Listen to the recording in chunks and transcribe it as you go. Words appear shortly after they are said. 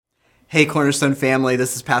Hey, Cornerstone family,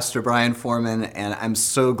 this is Pastor Brian Foreman, and I'm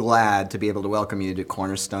so glad to be able to welcome you to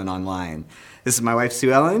Cornerstone Online. This is my wife,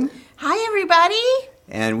 Sue Ellen. Hi, everybody.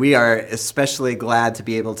 And we are especially glad to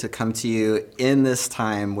be able to come to you in this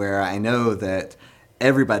time where I know that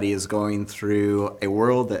everybody is going through a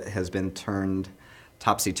world that has been turned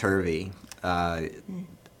topsy-turvy.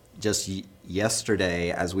 Just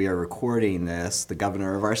yesterday, as we are recording this, the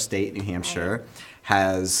governor of our state, New Hampshire,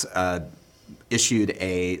 has issued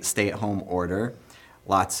a stay-at-home order.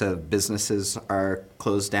 Lots of businesses are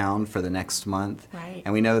closed down for the next month. Right.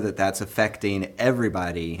 And we know that that's affecting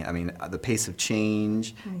everybody. I mean, the pace of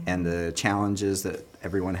change and the challenges that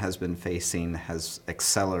everyone has been facing has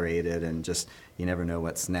accelerated, and just you never know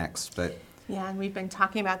what's next. But Yeah, and we've been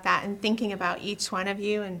talking about that and thinking about each one of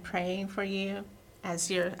you and praying for you as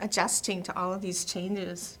you're adjusting to all of these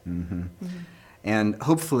changes. And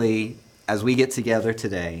hopefully, as we get together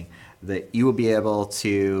today, that you will be able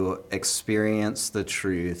to experience the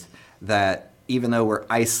truth that even though we're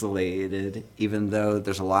isolated, even though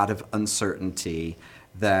there's a lot of uncertainty,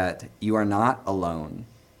 that you are not alone.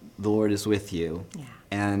 The Lord is with you. Yeah.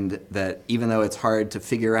 And that even though it's hard to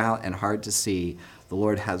figure out and hard to see, the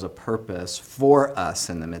Lord has a purpose for us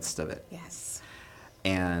in the midst of it. Yes.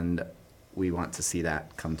 And we want to see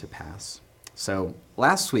that come to pass. So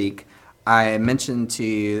last week, I mentioned to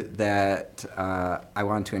you that I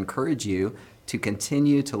want to encourage you to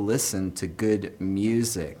continue to listen to good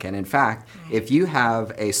music. And in fact, if you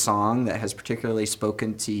have a song that has particularly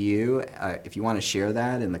spoken to you, if you want to share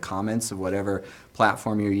that in the comments of whatever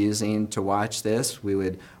platform you're using to watch this, we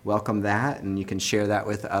would welcome that, and you can share that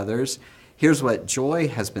with others. Here's what Joy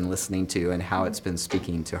has been listening to and how it's been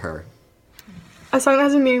speaking to her. A song that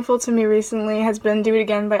has been meaningful to me recently has been Do It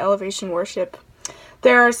Again by Elevation Worship.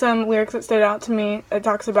 There are some lyrics that stood out to me. It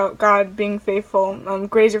talks about God being faithful,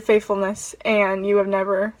 great is your faithfulness, and you have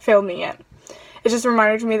never failed me yet. It's just a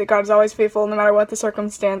reminder to me that God is always faithful no matter what the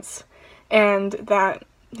circumstance, and that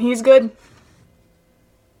He's good.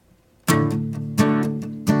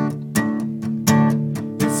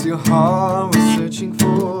 It's your heart we're searching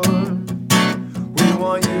for. We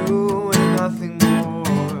want you and nothing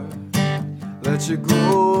more. Let your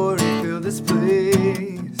glory fill this place.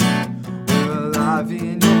 Alive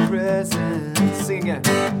in your presence. Sing again.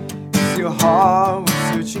 It's your heart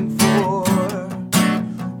we're searching for.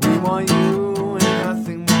 We want you and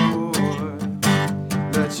nothing more.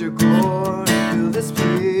 Let your glory fill this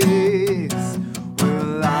place. We're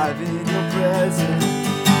alive in your presence.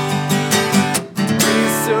 We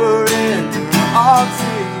surrender all to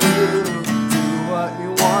you. Do what you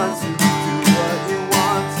want to. Do what you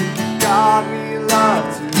want to. God, we love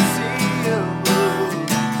to see you move.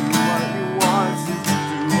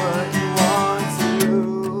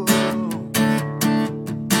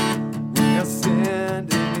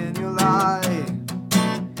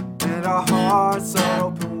 Our hearts are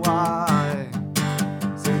open wide.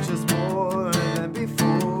 Search us more than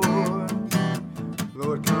before.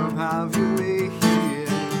 Lord, come have your way here.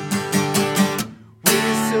 We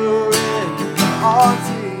surrender all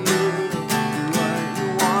to you. Do what you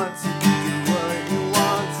want to. Do what you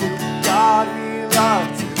want to. God, we love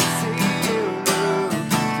to see you move.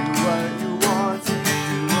 Do what you want to.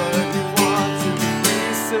 Do what you want to. We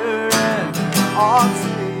surrender all to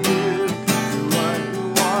you.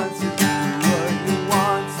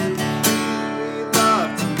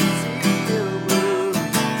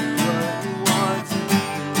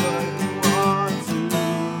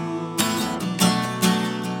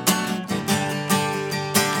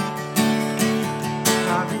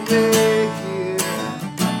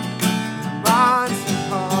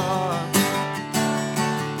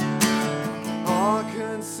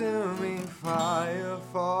 Consuming fire,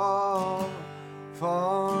 fall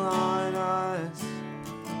on us.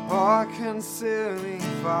 All consuming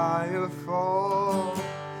fire, fall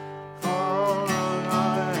on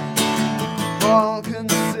us. All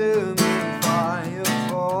consuming fire,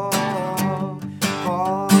 fall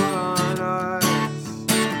on us.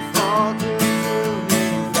 All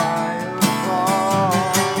consuming fire, fall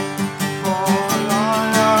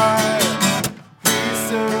on us. We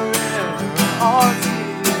surrender all to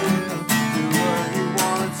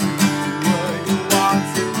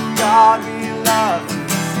God, we love to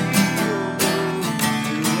see you move.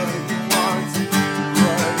 Do what you want to, do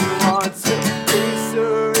what you want to. We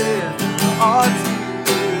surrender all to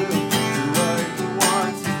you.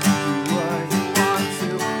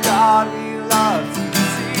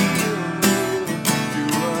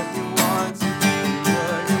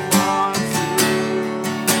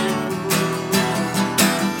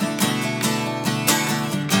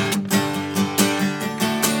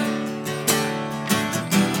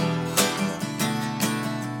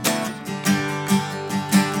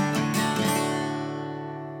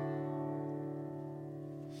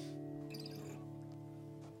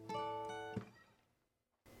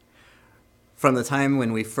 From the time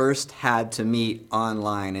when we first had to meet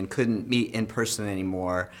online and couldn't meet in person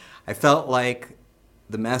anymore, I felt like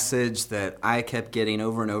the message that I kept getting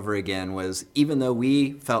over and over again was, even though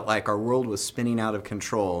we felt like our world was spinning out of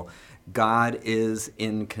control, God is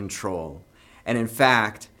in control. And in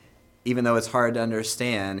fact, even though it's hard to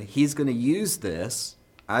understand, He's going to use this,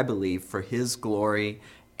 I believe, for His glory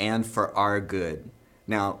and for our good.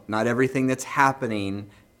 Now, not everything that's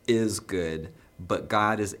happening is good, but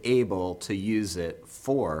God is able to use it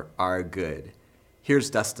for our good. Here's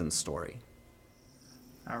Dustin's story.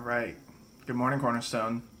 All right. Good morning,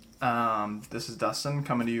 Cornerstone. This is Dustin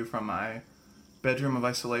coming to you from my bedroom of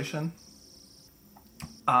isolation.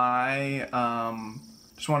 I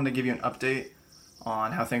just wanted to give you an update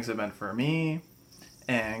on how things have been for me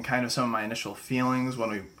and kind of some of my initial feelings when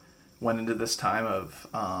we went into this time of,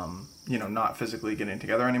 not physically getting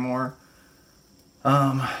together anymore.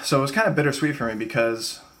 So it was kind of bittersweet for me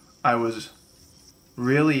because I was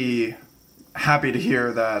really happy to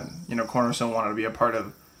hear that, Cornerstone wanted to be a part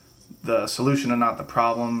of the solution and not the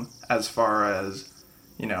problem as far as,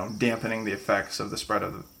 dampening the effects of the spread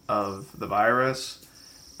of the virus.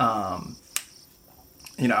 I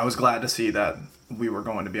was glad to see that we were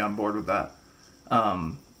going to be on board with that.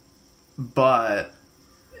 But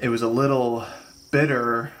it was a little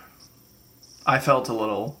bitter. I felt a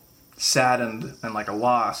little saddened and like a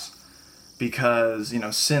loss because,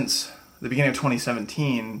 since the beginning of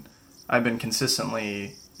 2017, I've been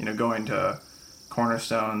consistently, going to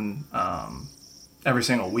Cornerstone every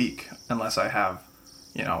single week unless I have,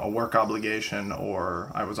 a work obligation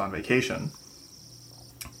or I was on vacation.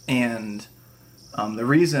 And the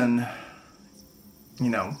reason,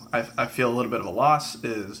 I feel a little bit of a loss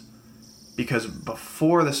is because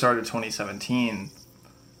before the start of 2017,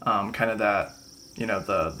 kind of that,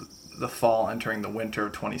 the fall entering the winter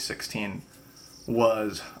of 2016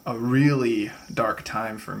 was a really dark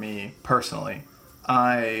time for me personally.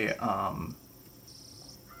 I,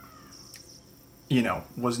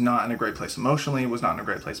 was not in a great place emotionally, was not in a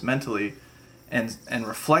great place mentally, and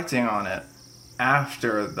reflecting on it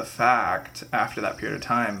after the fact, after that period of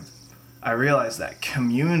time, I realized that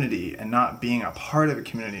community and not being a part of a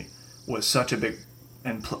community was such a big,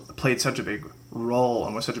 and played such a big role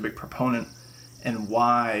and was such a big proponent in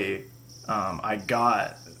why I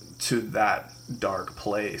got to that dark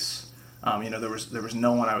place. There was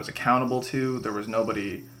no one I was accountable to. There was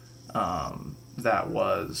nobody that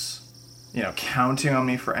was, counting on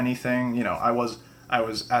me for anything. I was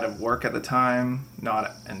out of work at the time,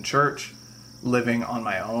 not in church, living on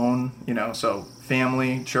my own. So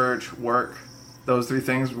family, church, work, those three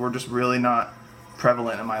things were just really not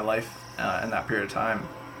prevalent in my life in that period of time.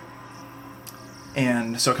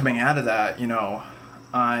 And so coming out of that,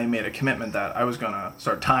 I made a commitment that I was going to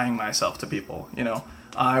start tying myself to people.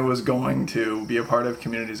 I was going to be a part of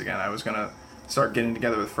communities again. I was going to start getting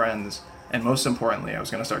together with friends. And most importantly, I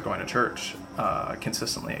was going to start going to church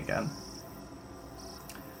consistently again.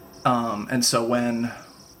 And so when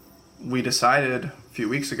we decided a few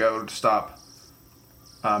weeks ago to stop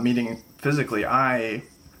meeting physically, I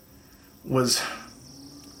was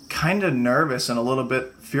kind of nervous and a little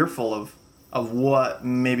bit fearful of what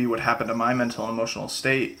maybe would happen to my mental and emotional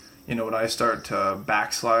state. Would I start to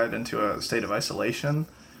backslide into a state of isolation?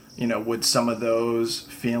 Would some of those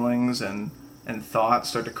feelings and thoughts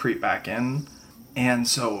start to creep back in? And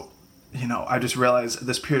so, I just realized at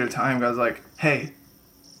this period of time, God's like, hey,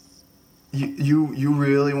 you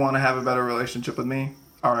really want to have a better relationship with me?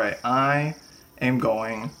 All right, I am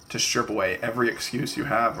going to strip away every excuse you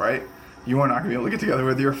have, right? You are not going to be able to get together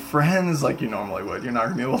with your friends like you normally would. You're not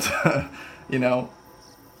going to be able to,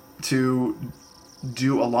 to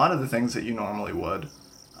do a lot of the things that you normally would.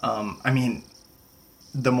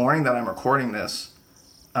 The morning that I'm recording this,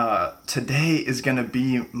 today is going to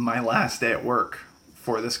be my last day at work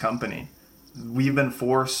for this company. We've been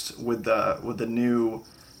forced with the new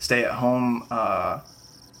stay-at-home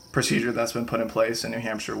procedure that's been put in place in New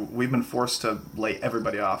Hampshire. We've been forced to lay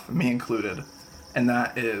everybody off, me included, and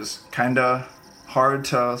that is kind of hard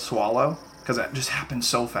to swallow because that just happened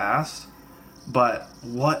so fast. But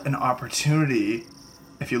what an opportunity,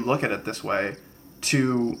 if you look at it this way,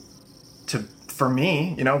 to for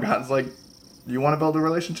me, God's like, you want to build a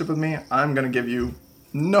relationship with me? I'm going to give you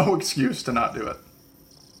no excuse to not do it.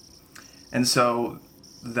 And so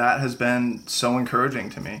that has been so encouraging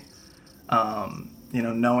to me,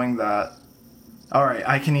 knowing that, all right,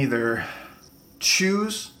 I can either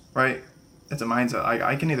choose, right? It's a mindset.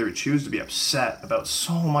 I can either choose to be upset about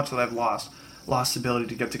so much that I've lost the ability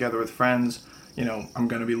to get together with friends. I'm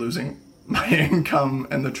going to be losing my income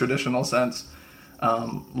in the traditional sense,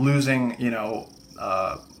 losing,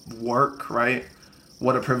 work, right?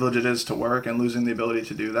 What a privilege it is to work, and losing the ability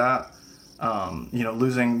to do that.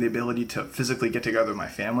 Losing the ability to physically get together with my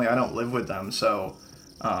family. I don't live with them, so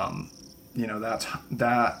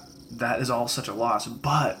that is all such a loss.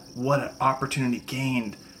 But what an opportunity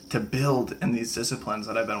gained to build in these disciplines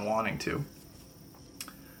that I've been wanting to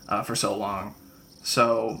for so long.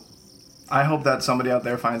 So I hope that somebody out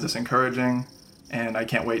there finds this encouraging, and I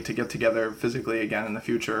can't wait to get together physically again in the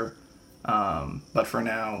future. But for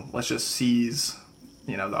now, let's just seize,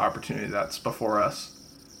 the opportunity that's before us,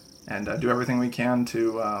 and do everything we can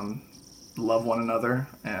to love one another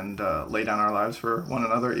and lay down our lives for one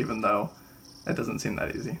another, even though it doesn't seem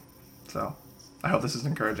that easy. So I hope this is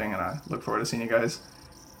encouraging, and I look forward to seeing you guys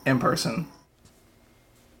in person.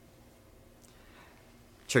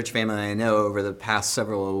 Church family, I know over the past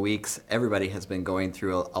several weeks, everybody has been going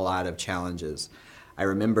through a lot of challenges. I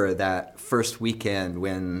remember that first weekend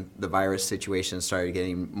when the virus situation started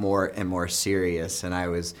getting more and more serious, and I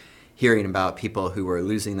was hearing about people who were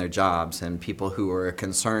losing their jobs and people who were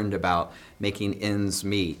concerned about making ends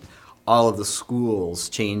meet. All of the schools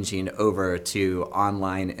changing over to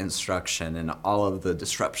online instruction and all of the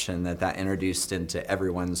disruption that introduced into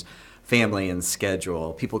everyone's family and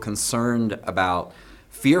schedule. People concerned about,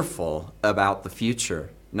 fearful about the future,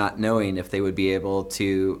 not knowing if they would be able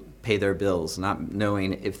to pay their bills, not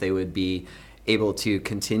knowing if they would be able to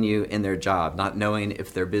continue in their job, not knowing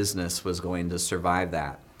if their business was going to survive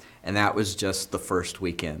that. And that was just the first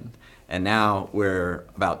weekend. And now we're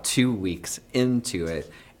about 2 weeks into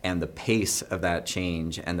it, and the pace of that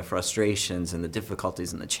change and the frustrations and the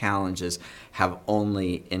difficulties and the challenges have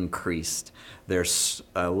only increased. There's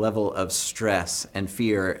a level of stress and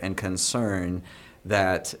fear and concern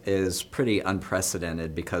that is pretty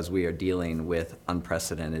unprecedented because we are dealing with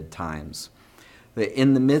unprecedented times.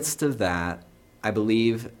 In the midst of that, I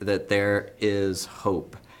believe that there is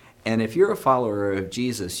hope. And if you're a follower of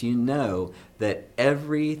Jesus, you know that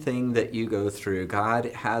everything that you go through, God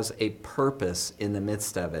has a purpose in the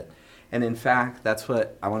midst of it. And in fact, that's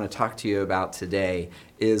what I want to talk to you about today,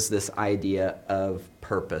 is this idea of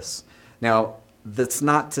purpose. Now, that's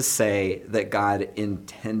not to say that God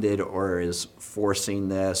intended or is forcing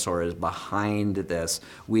this or is behind this.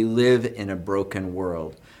 We live in a broken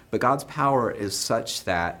world. But God's power is such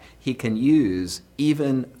that he can use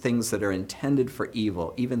even things that are intended for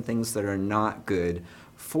evil, even things that are not good,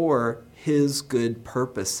 for his good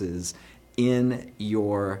purposes in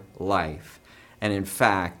your life. And in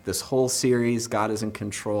fact, this whole series, God is in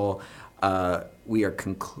control, we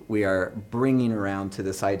are bringing around to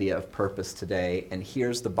this idea of purpose today. And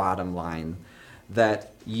here's the bottom line,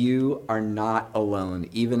 that you are not alone,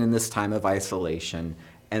 even in this time of isolation,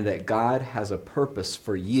 and that God has a purpose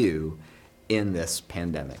for you in this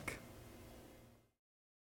pandemic.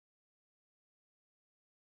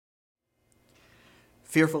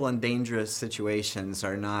 Fearful and dangerous situations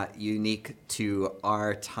are not unique to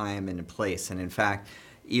our time and place. And in fact,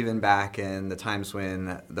 even back in the times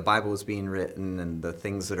when the Bible was being written and the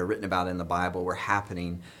things that are written about in the Bible were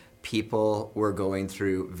happening, people were going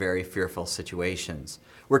through very fearful situations.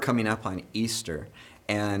 We're coming up on Easter,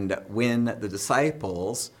 and when the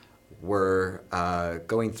disciples were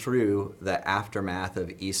going through the aftermath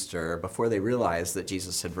of Easter, before they realized that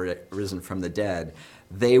Jesus had risen from the dead,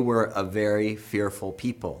 they were a very fearful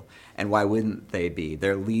people. And why wouldn't they be?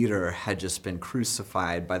 Their leader had just been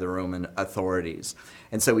crucified by the Roman authorities.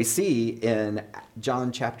 And so we see in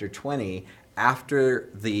John chapter 20, after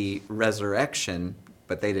the resurrection,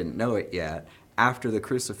 but they didn't know it yet, after the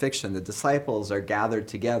crucifixion, the disciples are gathered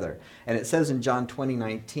together. And it says in John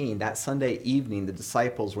 20:19, that Sunday evening, the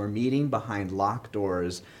disciples were meeting behind locked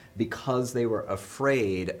doors because they were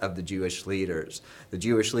afraid of the Jewish leaders. The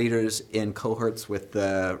Jewish leaders, in cohorts with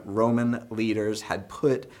the Roman leaders, had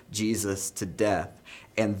put Jesus to death,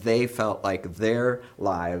 and they felt like their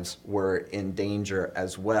lives were in danger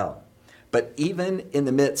as well. But even in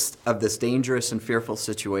the midst of this dangerous and fearful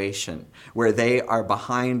situation, where they are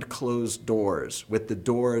behind closed doors, with the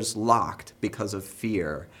doors locked because of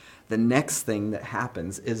fear, the next thing that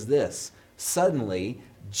happens is this. Suddenly,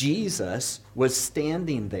 Jesus was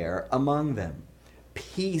standing there among them.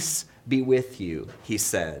 "Peace be with you," he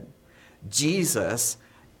said. Jesus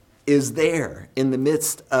is there in the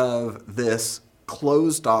midst of this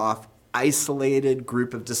closed off, isolated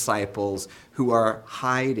group of disciples who are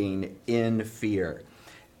hiding in fear.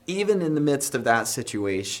 Even in the midst of that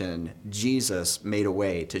situation, Jesus made a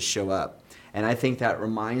way to show up. And I think that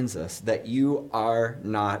reminds us that you are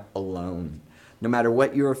not alone. No matter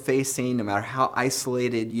what you're facing, no matter how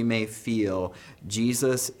isolated you may feel,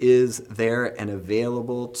 Jesus is there and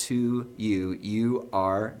available to you. You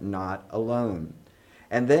are not alone.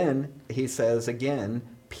 And then he says again,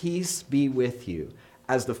 peace be with you.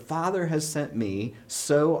 As the Father has sent me,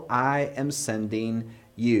 so I am sending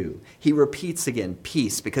you. He repeats again,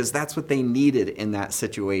 peace, because that's what they needed in that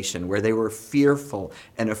situation where they were fearful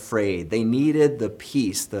and afraid. They needed the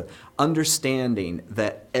peace, the understanding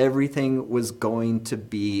that everything was going to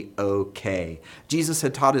be okay. Jesus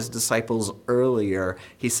had taught his disciples earlier.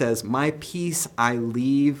 He says, my peace I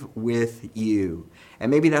leave with you.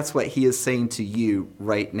 And maybe that's what he is saying to you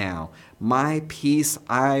right now. My peace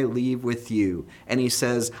I leave with you. And he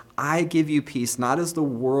says, I give you peace, not as the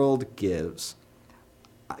world gives,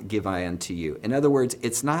 give I unto you. In other words,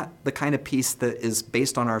 it's not the kind of peace that is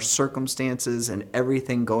based on our circumstances and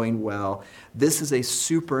everything going well. This is a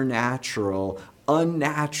supernatural,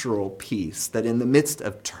 unnatural peace that in the midst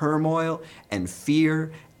of turmoil and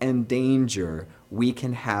fear and danger, we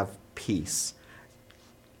can have peace.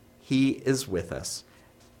 He is with us.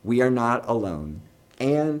 We are not alone.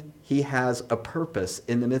 And he has a purpose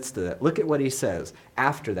in the midst of it. Look at what he says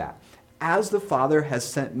after that. As the Father has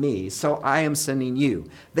sent me, so I am sending you.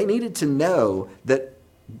 They needed to know that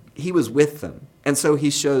he was with them, and so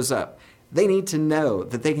he shows up. They need to know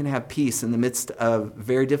that they can have peace in the midst of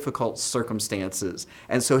very difficult circumstances.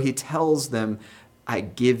 And so he tells them, I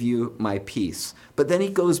give you my peace. But then he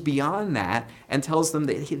goes beyond that and tells them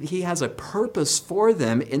that he has a purpose for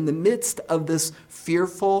them in the midst of this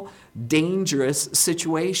fearful, dangerous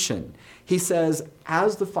situation. He says,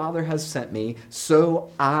 as the Father has sent me,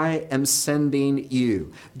 so I am sending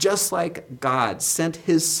you. Just like God sent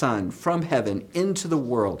his Son from heaven into the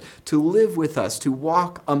world to live with us, to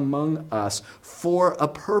walk among us for a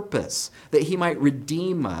purpose, that he might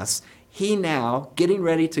redeem us. He now, getting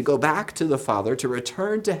ready to go back to the Father, to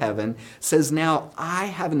return to heaven, says, now I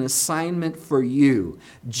have an assignment for you.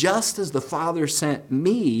 Just as the Father sent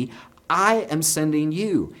me, I am sending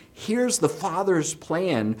you. Here's the Father's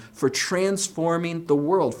plan for transforming the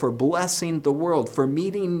world, for blessing the world, for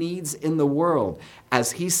meeting needs in the world.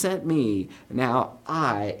 As he sent me, now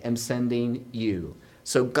I am sending you.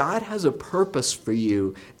 So God has a purpose for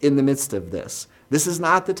you in the midst of this. This is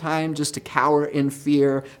not the time just to cower in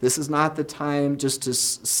fear. This is not the time just to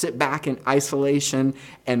sit back in isolation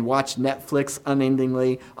and watch Netflix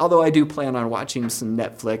unendingly, although I do plan on watching some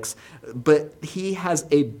Netflix. But he has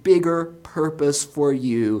a bigger purpose for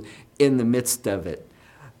you in the midst of it.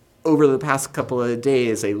 Over the past couple of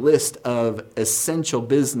days, a list of essential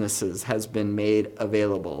businesses has been made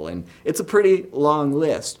available, and it's a pretty long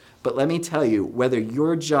list. But let me tell you, whether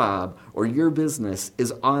your job or your business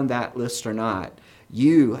is on that list or not,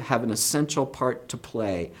 you have an essential part to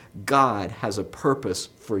play. God has a purpose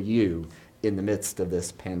for you in the midst of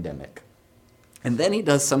this pandemic. And then he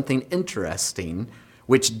does something interesting,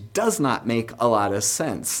 which does not make a lot of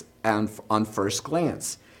sense on first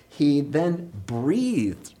glance. He then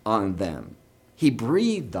breathed on them. He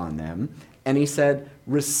breathed on them, and he said,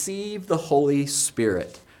 receive the Holy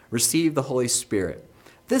Spirit. Receive the Holy Spirit.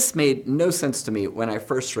 This made no sense to me when I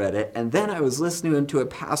first read it, and then I was listening to a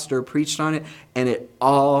pastor preach on it, and it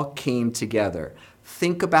all came together.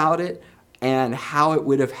 Think about it and how it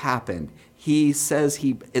would have happened. It says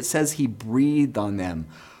he breathed on them.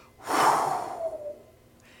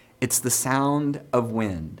 It's the sound of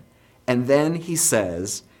wind. And then he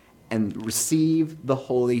says, and receive the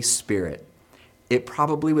Holy Spirit. It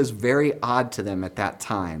probably was very odd to them at that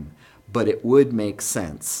time, but it would make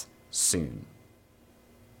sense soon.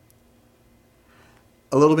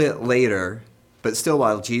 A little bit later, but still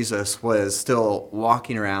while Jesus was still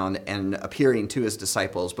walking around and appearing to his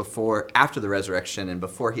disciples after the resurrection and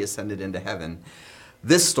before he ascended into heaven,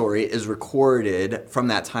 this story is recorded from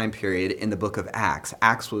that time period in the book of Acts.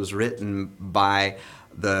 Acts was written by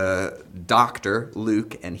the doctor,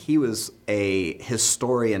 Luke, and he was a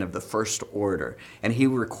historian of the first order. And he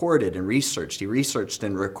recorded and researched. He researched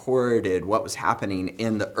and recorded what was happening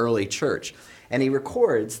in the early church. And he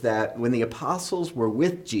records that when the apostles were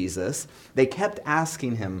with Jesus, they kept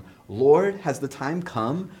asking him, Lord, has the time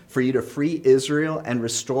come for you to free Israel and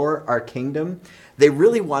restore our kingdom? They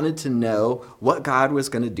really wanted to know what God was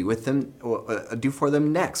going to do with them, do for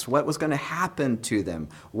them next. What was going to happen to them?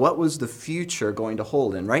 What was the future going to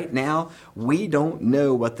hold? And right now, we don't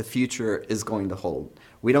know what the future is going to hold.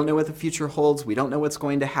 We don't know what the future holds. We don't know what's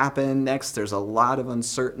going to happen next. There's a lot of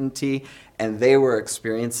uncertainty, and they were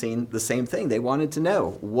experiencing the same thing. They wanted to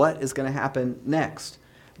know what is going to happen next.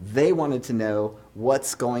 They wanted to know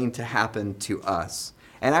what's going to happen to us.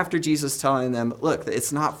 And after Jesus telling them, look,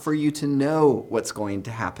 it's not for you to know what's going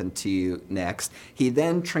to happen to you next, he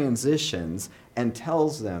then transitions and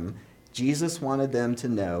tells them Jesus wanted them to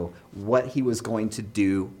know what he was going to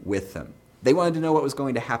do with them. They wanted to know what was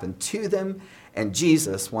going to happen to them, And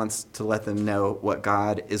Jesus wants to let them know what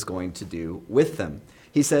God is going to do with them.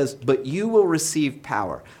 He says, but you will receive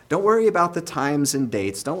power. Don't worry about the times and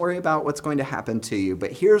dates. Don't worry about what's going to happen to you.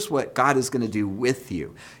 But here's what God is going to do with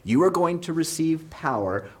you. You are going to receive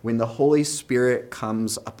power when the Holy Spirit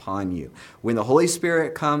comes upon you. When the Holy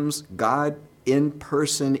Spirit comes, God in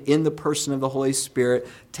person, in the person of the Holy Spirit,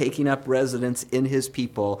 taking up residence in his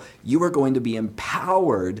people, you are going to be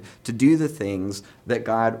empowered to do the things that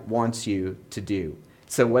God wants you to do.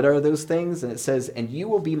 So what are those things? And it says, and you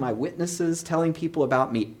will be my witnesses, telling people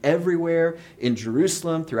about me everywhere in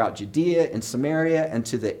Jerusalem, throughout Judea and Samaria, and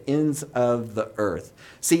to the ends of the earth.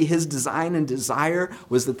 See, his design and desire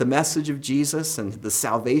was that the message of Jesus and the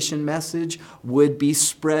salvation message would be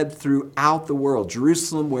spread throughout the world.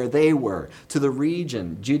 Jerusalem, where they were, to the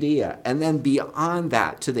region, Judea, and then beyond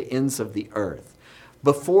that to the ends of the earth.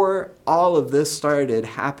 Before all of this started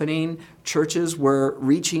happening, churches were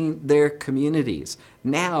reaching their communities.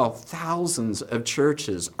 Now, thousands of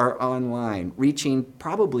churches are online, reaching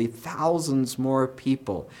probably thousands more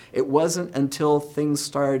people. It wasn't until things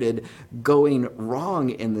started going wrong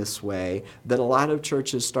in this way that a lot of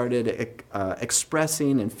churches started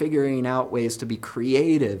expressing and figuring out ways to be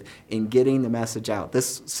creative in getting the message out.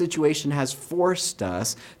 This situation has forced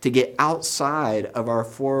us to get outside of our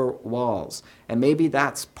four walls. And maybe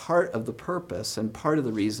that's part of the purpose and part of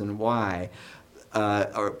the reason why,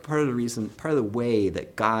 or part of the way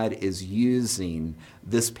that God is using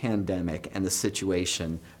this pandemic and the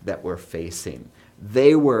situation that we're facing.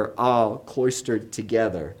 They were all cloistered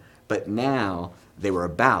together, but now they were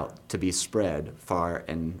about to be spread far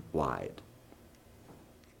and wide.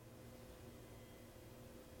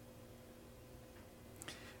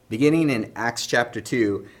 Beginning in Acts chapter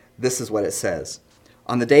 2, this is what it says.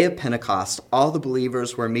 On the day of Pentecost, all the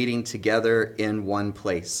believers were meeting together in one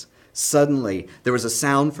place. Suddenly, there was a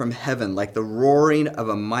sound from heaven like the roaring of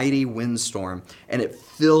a mighty windstorm, and it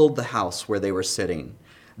filled the house where they were sitting.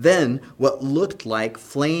 Then what looked like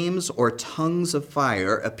flames or tongues of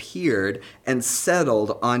fire appeared and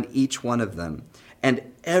settled on each one of them. And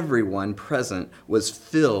everyone present was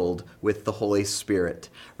filled with the Holy Spirit.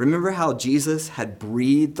 Remember how Jesus had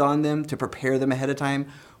breathed on them to prepare them ahead of time?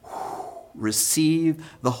 Receive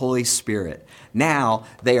the Holy Spirit. Now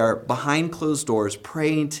they are behind closed doors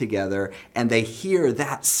praying together, and they hear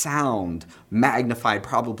that sound magnified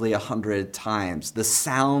probably 100 times, the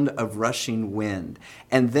sound of rushing wind.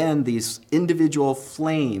 And then these individual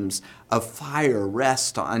flames of fire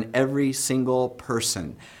rest on every single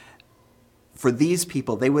person. For these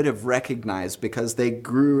people, they would have recognized, because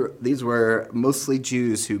these were mostly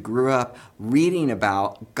Jews who grew up reading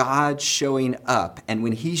about God showing up. And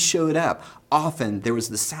when he showed up, often there was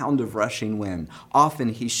the sound of rushing wind. Often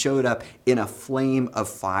he showed up in a flame of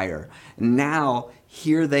fire. Now,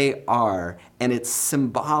 here they are, and it's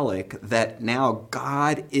symbolic that now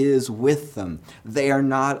God is with them. They are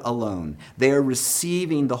not alone. They are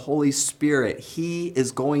receiving the Holy Spirit. He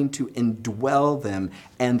is going to indwell them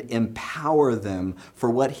and empower them for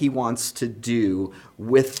what he wants to do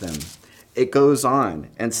with them. It goes on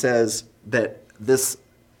and says that this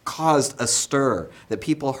caused a stir, that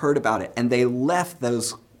people heard about it, and they left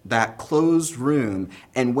that closed room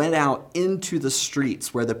and went out into the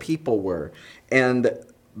streets where the people were. And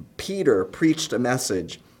Peter preached a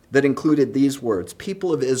message that included these words: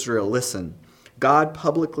 "People of Israel, listen. God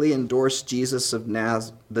publicly endorsed Jesus of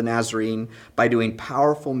the Nazarene by doing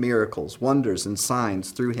powerful miracles, wonders, and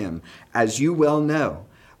signs through him, as you well know.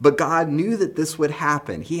 But God knew that this would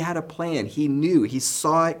happen. He had a plan. He knew. He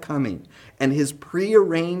saw it coming. And his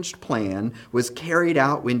prearranged plan was carried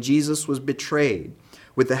out when Jesus was betrayed.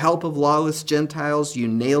 With the help of lawless Gentiles, you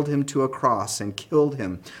nailed him to a cross and killed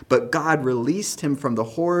him. But God released him from the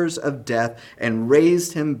horrors of death and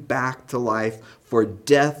raised him back to life, for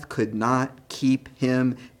death could not keep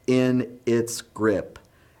him in its grip."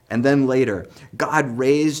 And then later, God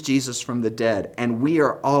raised Jesus from the dead, and we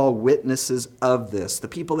are all witnesses of this. The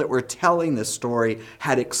people that were telling this story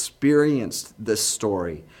had experienced this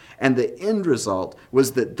story. And the end result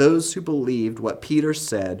was that those who believed what Peter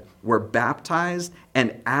said were baptized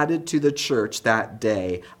and added to the church that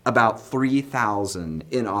day, about 3,000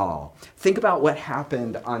 in all. Think about what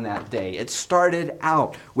happened on that day. It started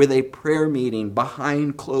out with a prayer meeting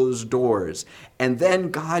behind closed doors. And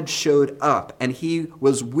then God showed up, and he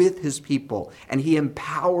was with his people, and he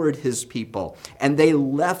empowered his people. And they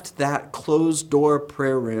left that closed door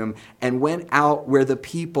prayer room and went out where the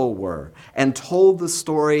people were and told the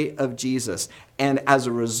story of Jesus. And as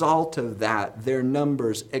a result of that, their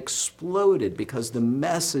numbers exploded because the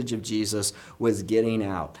message of Jesus was getting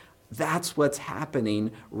out. That's what's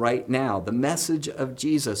happening right now. The message of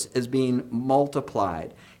Jesus is being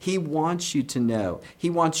multiplied. He wants you to know. He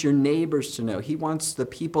wants your neighbors to know. He wants the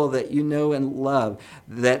people that you know and love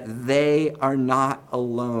that they are not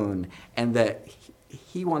alone, and that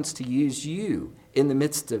he wants to use you in the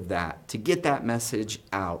midst of that to get that message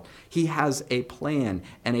out. He has a plan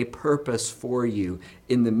and a purpose for you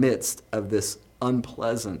in the midst of this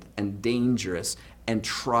unpleasant and dangerous and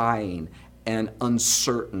trying and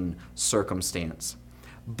uncertain circumstance.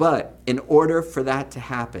 But in order for that to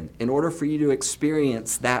happen, in order for you to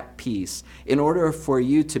experience that peace, in order for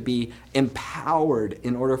you to be empowered,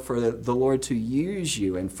 in order for the Lord to use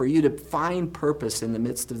you and for you to find purpose in the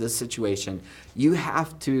midst of this situation, you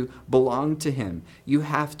have to belong to him. You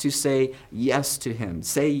have to say yes to him.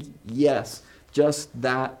 Say yes. Just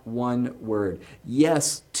that one word.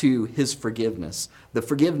 Yes to his forgiveness, the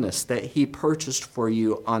forgiveness that he purchased for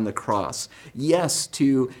you on the cross. Yes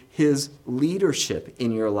to his leadership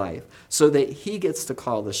in your life so that he gets to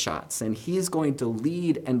call the shots and he's going to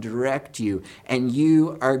lead and direct you and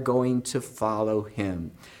you are going to follow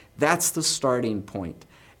him. That's the starting point.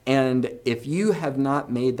 And if you have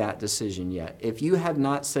not made that decision yet, if you have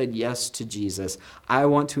not said yes to Jesus, I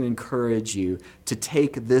want to encourage you to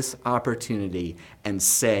take this opportunity and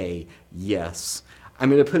say yes. I'm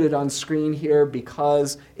going to put it on screen here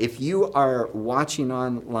because if you are watching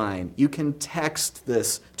online, you can text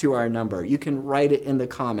this to our number. You can write it in the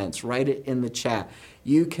comments, write it in the chat.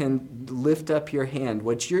 You can lift up your hand.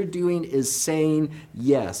 What you're doing is saying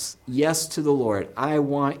yes, yes to the Lord. I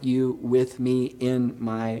want you with me in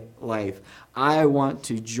my life. I want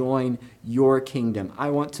to join your kingdom. I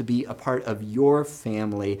want to be a part of your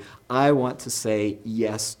family. I want to say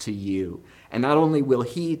yes to you. And not only will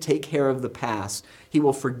he take care of the past, he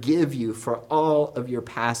will forgive you for all of your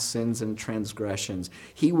past sins and transgressions.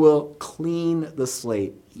 He will clean the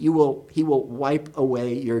slate. He will wipe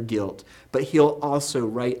away your guilt. But he'll also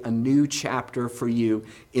write a new chapter for you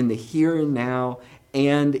in the here and now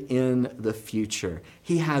and in the future.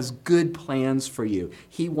 He has good plans for you.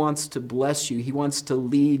 He wants to bless you. He wants to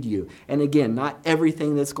lead you. And again, not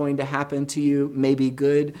everything that's going to happen to you may be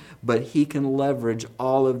good, but he can leverage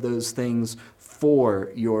all of those things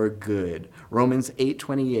for your good. Romans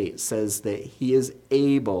 8:28 says that he is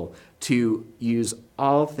able to use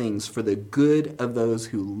all things for the good of those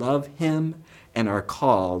who love him and are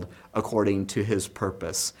called according to his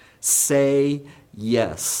purpose. Say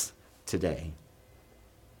yes today.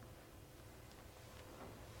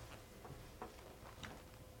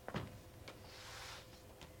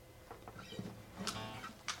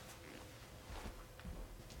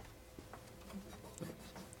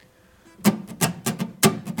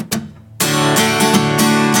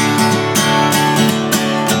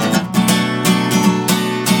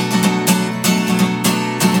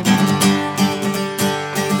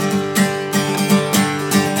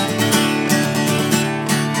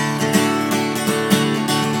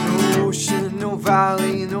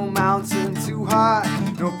 Valley, no mountain too high,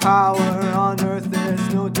 no power on earth,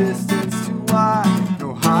 there's no distance too wide,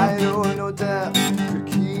 no height or no depth could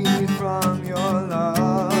keep me from your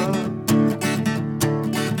love.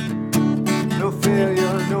 No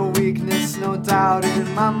failure, no weakness, no doubt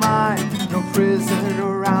in my mind, no prison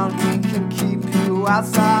around me can keep you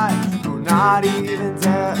outside, no, not even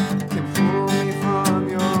death can pull me from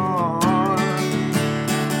your arms.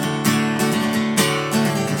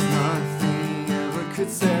 Could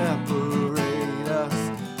separate us.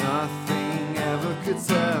 Nothing ever could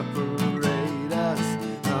separate us.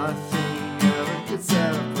 Nothing ever could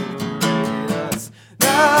separate us. No.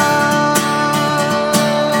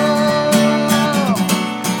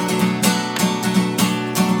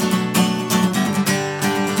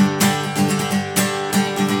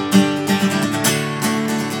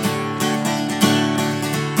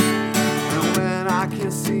 And when I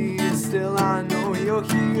can't see you, still I know you're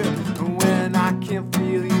here. And when I can't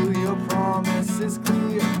feel you, your promise is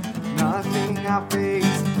clear. Nothing I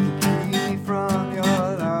face can keep me from your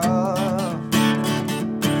love.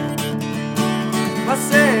 My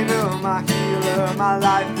Savior, my healer, my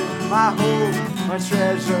life and my hope, my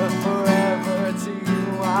treasure forever to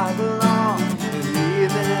you I belong. And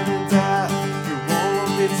even in death, you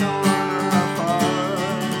won't be torn apart.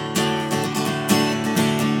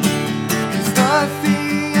 'Cause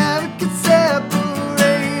nothing ever can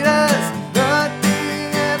separate us.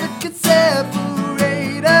 Nothing ever can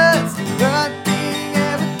separate us. Nothing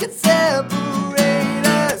ever can separate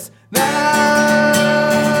us now.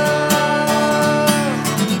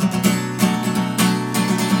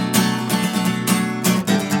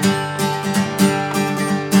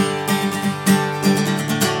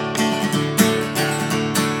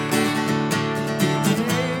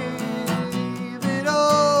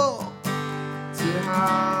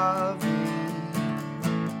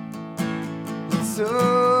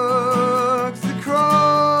 took the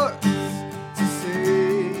cross to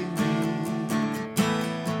save me.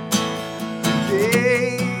 He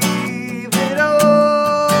gave it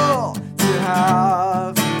all to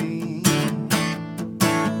have me.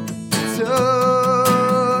 He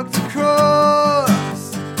took the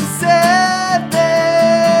cross to save me.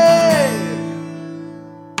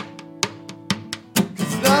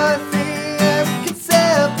 'Cause nothing ever can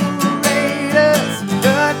separate us.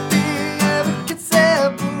 Nothing ever can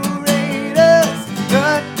separate us.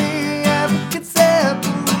 Nothing ever can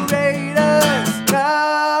separate us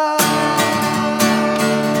now.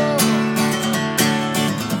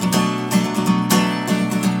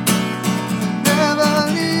 Never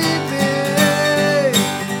leave me.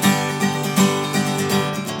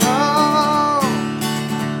 No.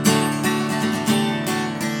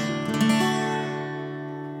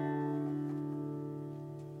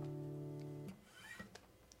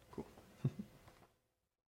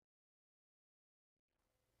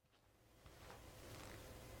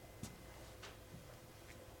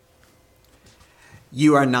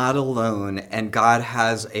 You are not alone, and God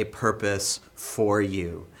has a purpose for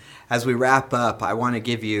you. As we wrap up, I want to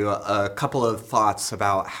give you a couple of thoughts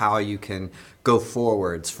about how you can go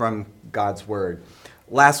forwards from God's Word.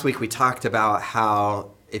 Last week we talked about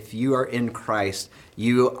how if you are in Christ,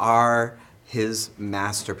 you are His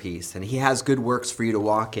masterpiece, and He has good works for you to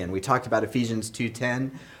walk in. We talked about Ephesians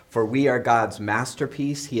 2:10. For we are God's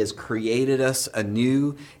masterpiece. He has created us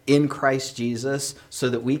anew in Christ Jesus so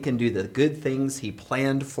that we can do the good things He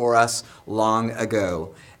planned for us long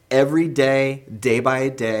ago. Every day, day by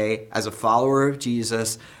day, as a follower of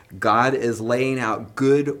Jesus, God is laying out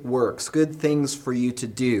good works, good things for you to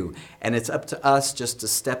do. And it's up to us just to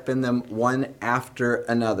step in them one after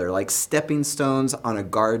another, like stepping stones on a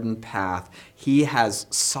garden path. He has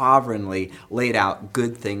sovereignly laid out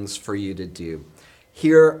good things for you to do.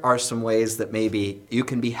 Here are some ways that maybe you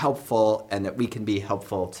can be helpful and that we can be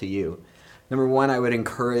helpful to you. Number one, I would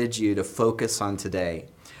encourage you to focus on today.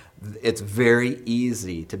 It's very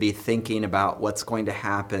easy to be thinking about what's going to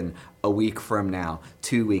happen a week from now,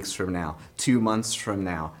 2 weeks from now, 2 months from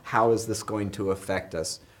now. How is this going to affect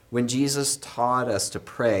us? When Jesus taught us to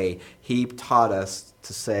pray, He taught us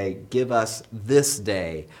to say, give us this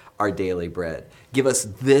day our daily bread. Give us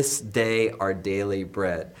this day our daily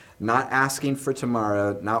bread. Not asking for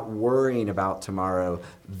tomorrow, not worrying about tomorrow,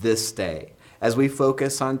 this day. As we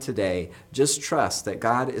focus on today, just trust that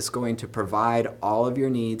God is going to provide all of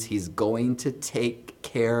your needs. He's going to take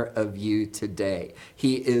care of you today.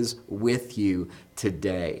 He is with you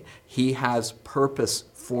today. He has purpose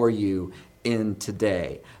for you in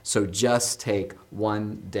today. So just take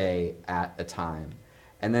one day at a time.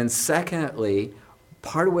 And then secondly,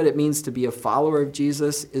 part of what it means to be a follower of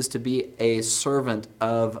Jesus is to be a servant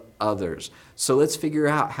of others. So let's figure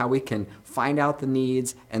out how we can find out the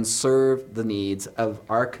needs and serve the needs of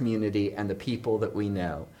our community and the people that we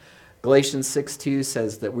know. Galatians 6:2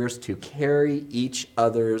 says that we're to carry each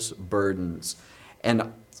other's burdens.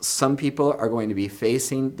 And some people are going to be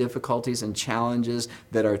facing difficulties and challenges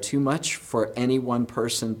that are too much for any one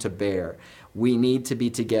person to bear. We need to be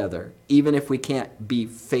together. Even if we can't be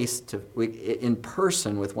in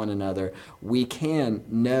person with one another, we can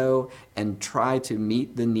know and try to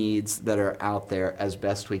meet the needs that are out there as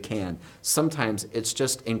best we can. Sometimes it's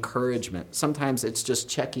just encouragement. Sometimes it's just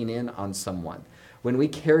checking in on someone. When we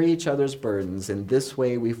carry each other's burdens, in this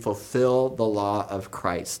way we fulfill the law of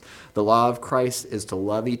Christ. The law of Christ is to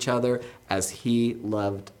love each other as He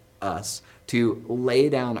loved us, to lay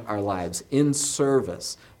down our lives in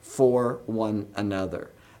service for one another.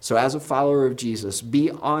 So as a follower of Jesus,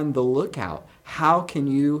 be on the lookout. How can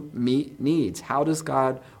you meet needs? How does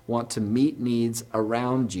God want to meet needs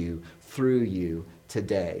around you, through you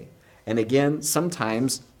today? And again,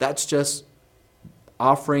 sometimes that's just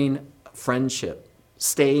offering friendship,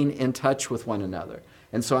 staying in touch with one another.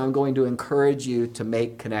 And so I'm going to encourage you to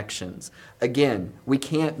make connections. Again, we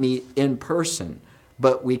can't meet in person,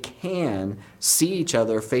 but we can see each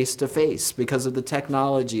other face to face because of the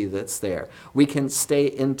technology that's there. We can stay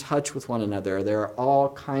in touch with one another. There are all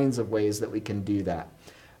kinds of ways that we can do that.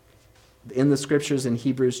 In the scriptures in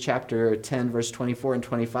Hebrews chapter 10, verse 24 and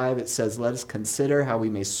 25, it says, let us consider how we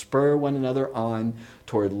may spur one another on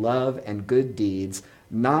toward love and good deeds,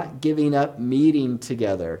 not giving up meeting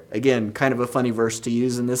together. Again, kind of a funny verse to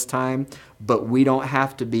use in this time, but we don't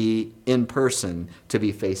have to be in person to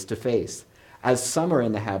be face to face, as some are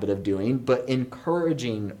in the habit of doing, but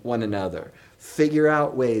encouraging one another. Figure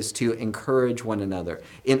out ways to encourage one another.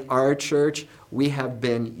 In our church, we have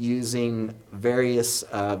been using various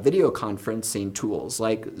video conferencing tools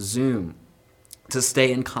like Zoom. to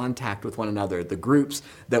stay in contact with one another. The groups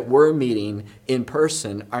that were meeting in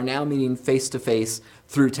person are now meeting face-to-face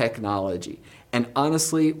through technology. And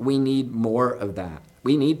honestly, we need more of that.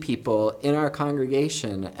 We need people in our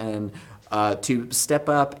congregation and to step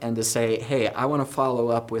up and to say, hey, I want to follow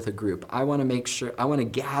up with a group. I want to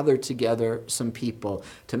gather together some people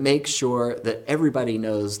to make sure that everybody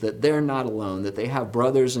knows that they're not alone, that they have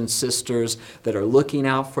brothers and sisters that are looking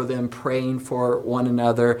out for them, praying for one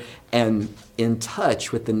another, and in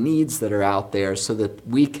touch with the needs that are out there so that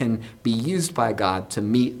we can be used by God to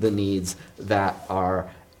meet the needs that are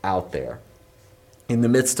out there. In the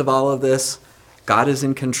midst of all of this, God is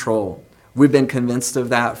in control. We've been convinced of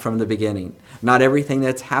that from the beginning. Not everything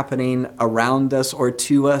that's happening around us or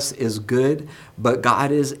to us is good, but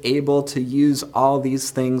God is able to use all these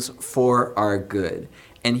things for our good.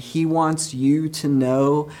 And He wants you to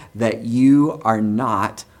know that you are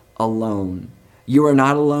not alone. You are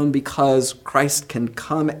not alone because Christ can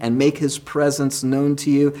come and make His presence known to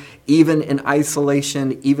you, even in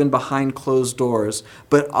isolation, even behind closed doors.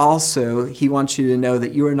 But also, He wants you to know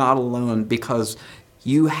that you are not alone because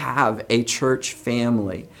you have a church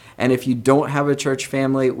family. And if you don't have a church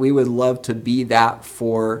family, we would love to be that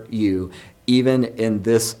for you, even in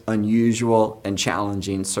this unusual and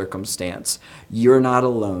challenging circumstance. You're not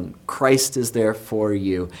alone. Christ is there for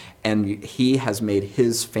you, and He has made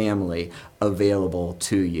His family available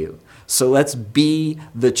to you. So let's be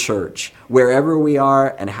the church wherever we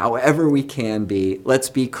are and however we can be. Let's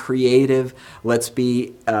be creative. Let's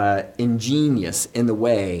be ingenious in the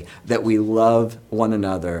way that we love one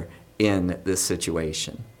another in this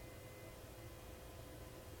situation.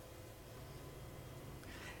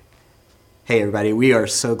 Hey everybody, we are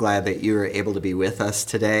so glad that you are able to be with us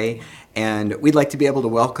today, and we'd like to be able to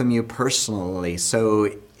welcome you personally. So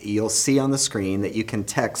you'll see on the screen that you can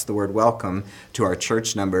text the word welcome to our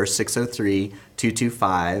church number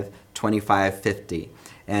 603-225-2550.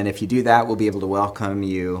 And if you do that, we'll be able to welcome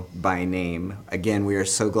you by name. Again, we are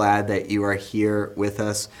so glad that you are here with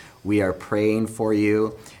us. We are praying for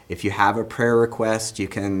you. If you have a prayer request, you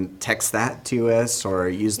can text that to us or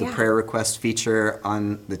use the prayer request feature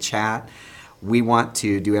on the chat. We want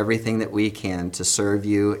to do everything that we can to serve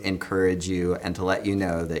you, encourage you, and to let you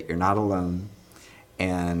know that you're not alone.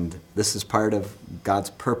 And this is part of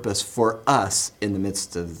God's purpose for us in the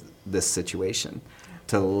midst of this situation,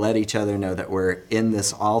 to let each other know that we're in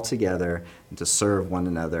this all together and to serve one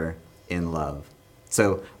another in love.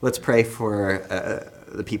 So let's pray for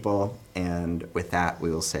the people, and with that,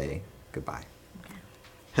 we will say goodbye. Okay.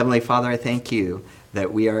 Heavenly Father, I thank you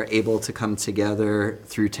that we are able to come together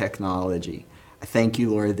through technology. I thank you,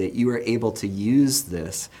 Lord, that you are able to use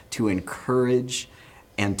this to encourage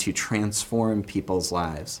and to transform people's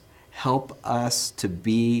lives. Help us to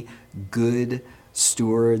be good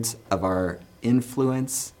stewards of our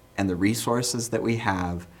influence and the resources that we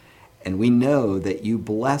have. And we know that you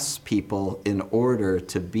bless people in order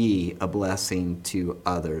to be a blessing to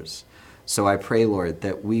others. So I pray, Lord,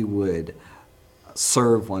 that we would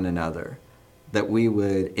serve one another, that we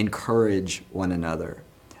would encourage one another,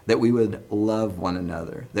 that we would love one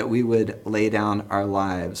another, that we would lay down our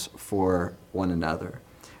lives for one another,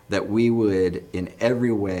 that we would in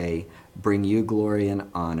every way bring you glory and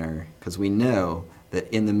honor, because we know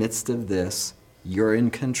that in the midst of this, you're in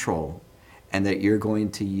control, and that you're going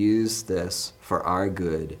to use this for our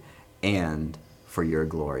good and for your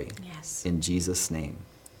glory. Yes. In Jesus' name,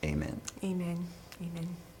 amen. Amen.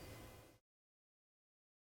 Amen.